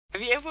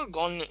Have you ever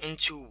gone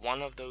into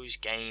one of those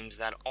games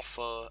that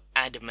offer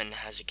admin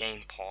has a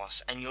game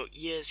pass and your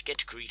ears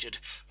get greeted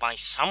by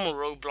some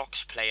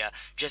Roblox player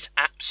just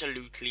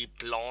absolutely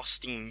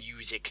blasting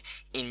music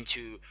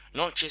into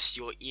not just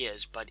your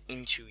ears but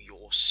into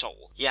your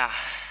soul? Yeah.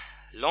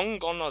 Long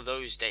gone are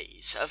those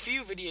days. A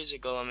few videos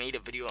ago I made a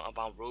video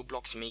about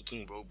Roblox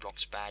making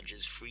Roblox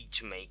badges free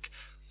to make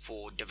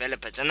for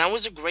developers, and that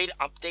was a great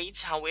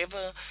update.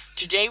 However,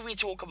 today we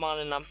talk about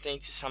an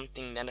update to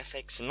something that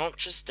affects not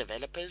just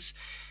developers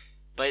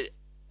but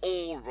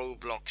all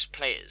Roblox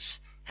players,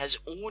 as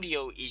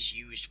audio is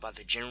used by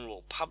the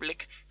general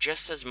public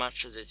just as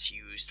much as it's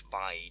used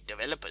by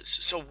developers.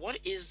 So what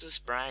is this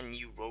brand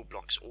new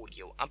Roblox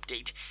audio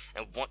update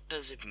and what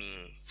does it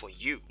mean for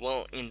you?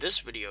 Well, in this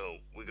video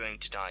we're going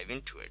to dive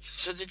into it.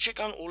 So to check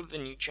out all of the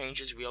new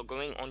changes, we are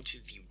going onto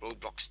the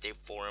Roblox dev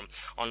forum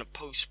on a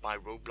post by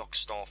Roblox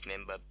staff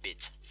member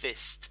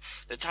Bitfist.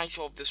 The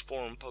title of this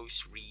forum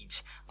post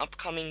reads,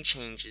 "Upcoming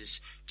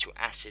changes to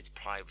asset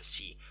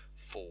privacy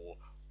for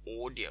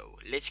audio."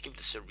 Let's give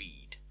this a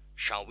read,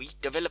 shall we?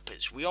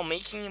 Developers, we are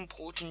making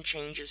important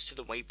changes to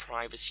the way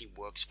privacy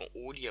works for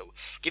audio,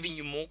 giving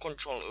you more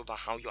control over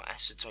how your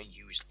assets are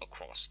used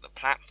across the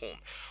platform.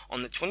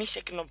 On the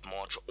 22nd of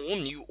March, all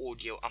new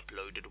audio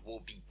uploaded will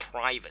be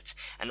private,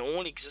 and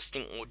all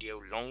existing audio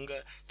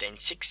longer than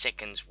 6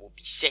 seconds will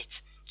be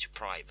set to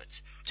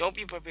private. To help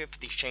you prepare for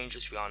these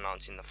changes, we are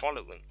announcing the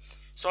following.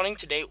 Starting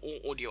today, all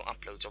audio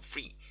uploads are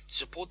free. To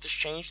support this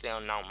change, there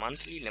are now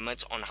monthly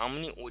limits on how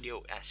many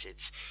audio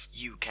assets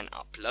you can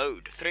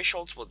upload.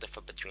 Thresholds will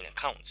differ between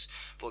accounts.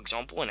 For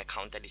example, an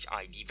account that is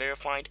ID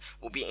verified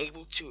will be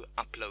able to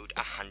upload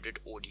 100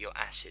 audio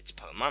assets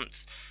per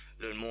month.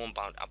 Learn more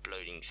about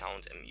uploading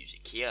sounds and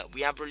music here.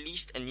 We have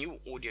released a new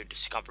audio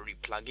discovery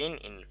plugin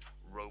in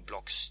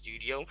Roblox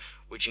Studio,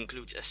 which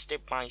includes a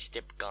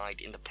step-by-step guide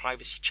in the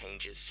privacy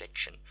changes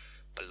section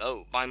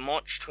below. By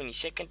March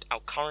 22nd,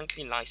 our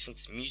currently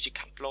licensed music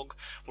catalog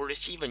will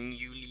receive a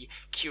newly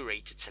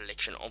curated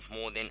selection of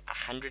more than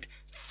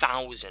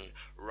 100,000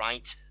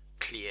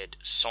 right-cleared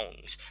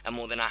songs and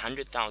more than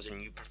 100,000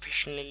 new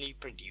professionally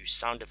produced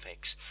sound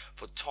effects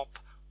for top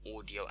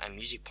audio and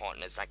music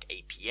partners like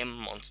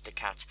APM,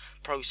 Monstercat,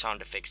 Pro Sound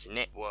Effects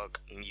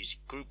Network, Music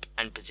Group,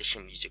 and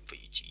Position Music for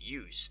you to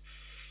use.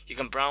 You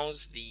can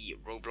browse the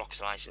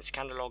Roblox license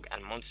catalog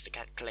and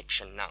Monstercat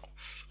collection now.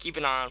 Keep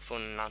an eye out for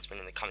an announcement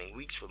in the coming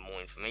weeks with more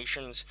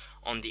information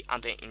on the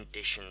other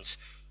additions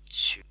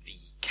to the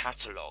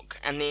catalog.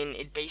 And then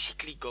it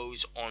basically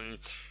goes on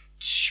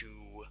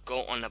to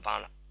go on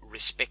about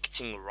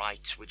respecting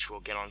rights, which we'll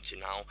get onto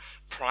now,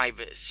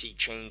 privacy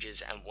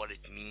changes and what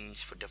it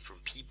means for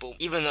different people,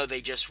 even though they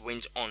just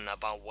went on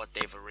about what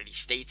they've already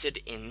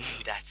stated in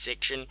that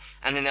section.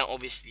 And then they'll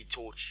obviously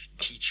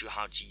teach you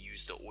how to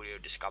use the audio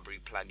discovery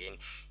plugin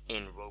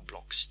in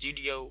Roblox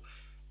Studio,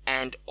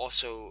 and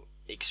also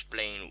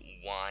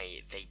explain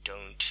why they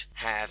don't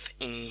have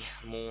any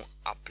more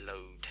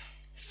upload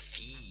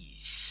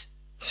fees.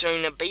 So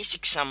in a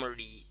basic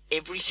summary,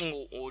 every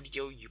single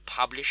audio you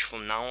publish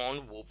from now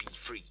on will be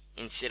free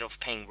instead of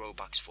paying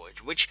Robux for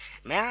it, which,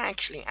 may I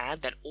actually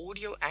add, that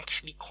audio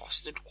actually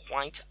costed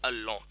quite a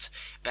lot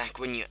back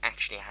when you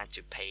actually had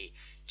to pay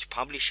to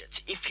publish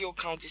it. If your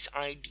account is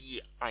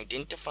ID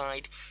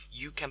identified,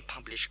 you can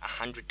publish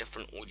 100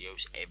 different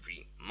audios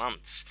every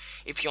month.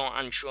 If you're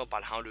unsure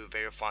about how to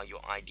verify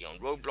your ID on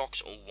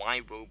Roblox or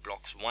why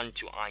Roblox want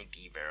to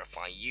ID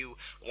verify you,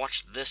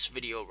 watch this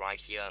video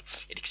right here.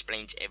 It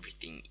explains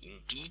everything in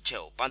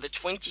detail. By the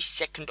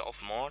 22nd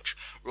of March,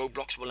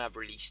 Roblox will have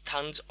released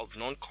tons of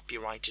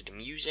non-copyrighted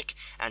music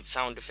and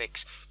sound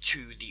effects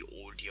to the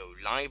audio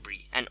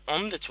library. And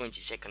on the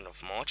 22nd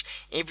of March,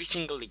 every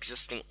single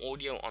existing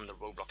audio on the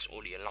Roblox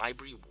audio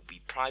library will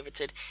be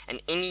privated,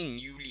 and any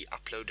newly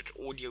uploaded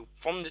audio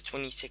from the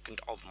 22nd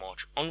of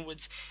March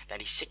onwards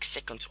that is 6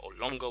 seconds or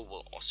longer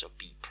will also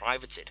be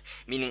privated,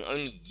 meaning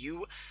only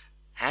you,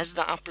 as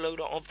the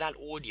uploader of that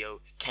audio,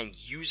 can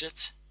use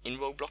it in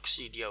Roblox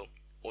Studio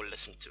or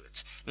listen to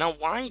it. Now,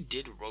 why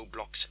did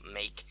Roblox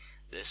make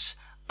this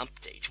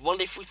update?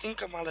 Well, if we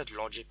think about it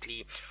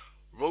logically,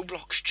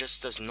 Roblox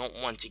just does not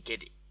want to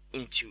get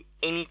into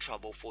any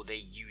trouble for their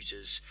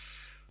users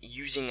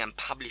using and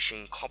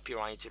publishing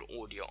copyrighted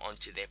audio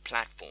onto their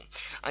platform.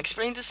 I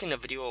explained this in a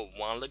video a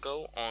while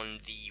ago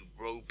on the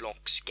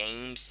Roblox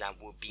games that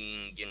were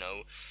being,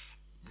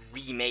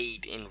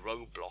 remade in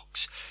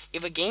Roblox.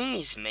 If a game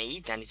is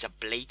made that is a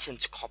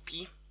blatant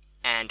copy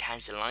and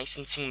has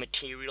licensing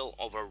material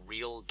of a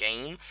real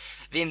game,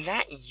 then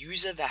that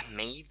user that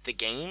made the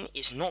game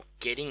is not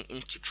getting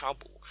into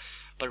trouble,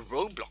 but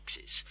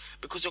Roblox is,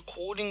 because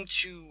according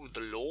to the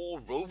law,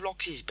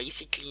 Roblox is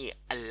basically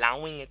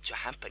allowing it to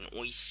happen,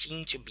 or is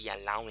seen to be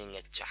allowing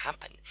it to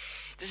happen.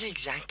 This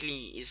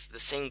exactly is the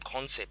same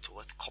concept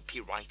with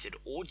copyrighted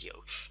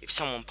audio. If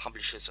someone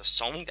publishes a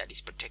song that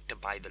is protected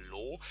by the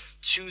law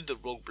to the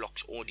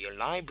Roblox audio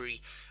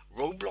library,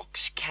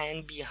 Roblox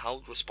can be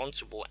held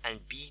responsible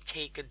and be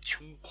taken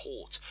to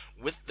court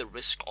with the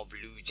risk of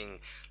losing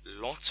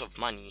lots of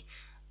money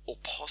or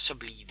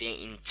possibly their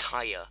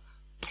entire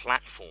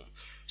platform.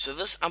 So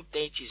this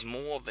update is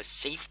more of a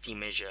safety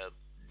measure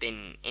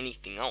than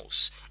anything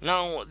else.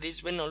 Now,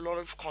 there's been a lot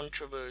of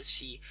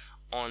controversy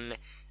on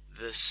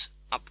this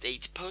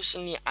update.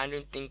 Personally, I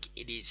don't think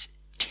it is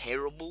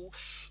terrible.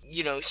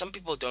 Some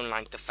people don't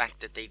like the fact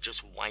that they're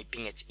just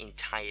wiping it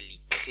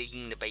entirely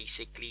clean,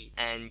 basically.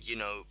 And,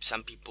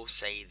 some people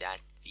say that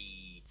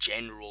the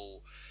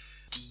general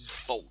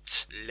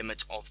default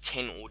limit of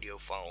 10 audio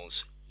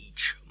files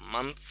each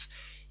month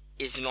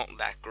is not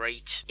that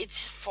great.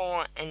 It's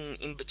far and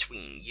in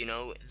between.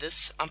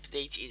 This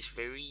update is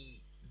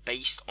very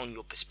based on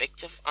your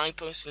perspective. I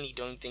personally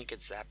don't think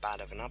it's that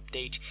bad of an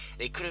update.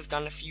 They could have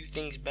done a few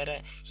things better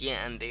here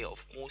and there.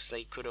 Of course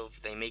they could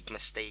have. They make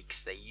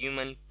mistakes, they're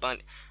human,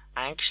 but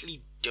I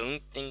actually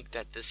don't think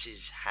that this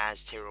is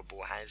as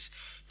terrible as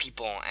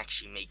people are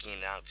actually making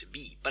it out to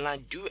be. But I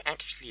do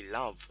actually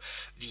love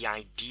the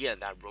idea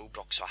that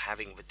Roblox are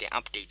having with their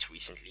updates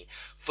recently.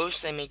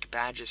 First they make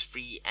badges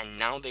free, and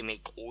now they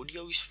make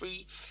audios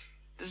free.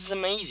 This is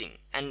amazing,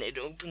 and it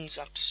opens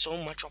up so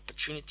much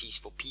opportunities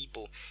for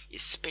people,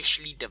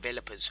 especially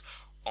developers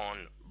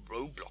on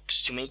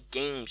Roblox, to make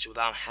games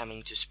without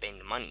having to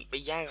spend money.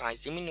 But yeah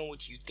guys, let me know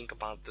what you think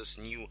about this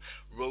new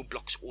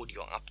Roblox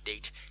audio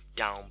update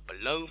down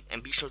below,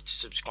 and be sure to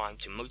subscribe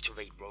to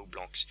motivate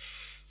Roblox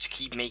to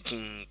keep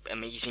making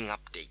amazing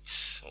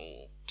updates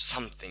or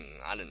something.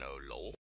 I don't know, lol.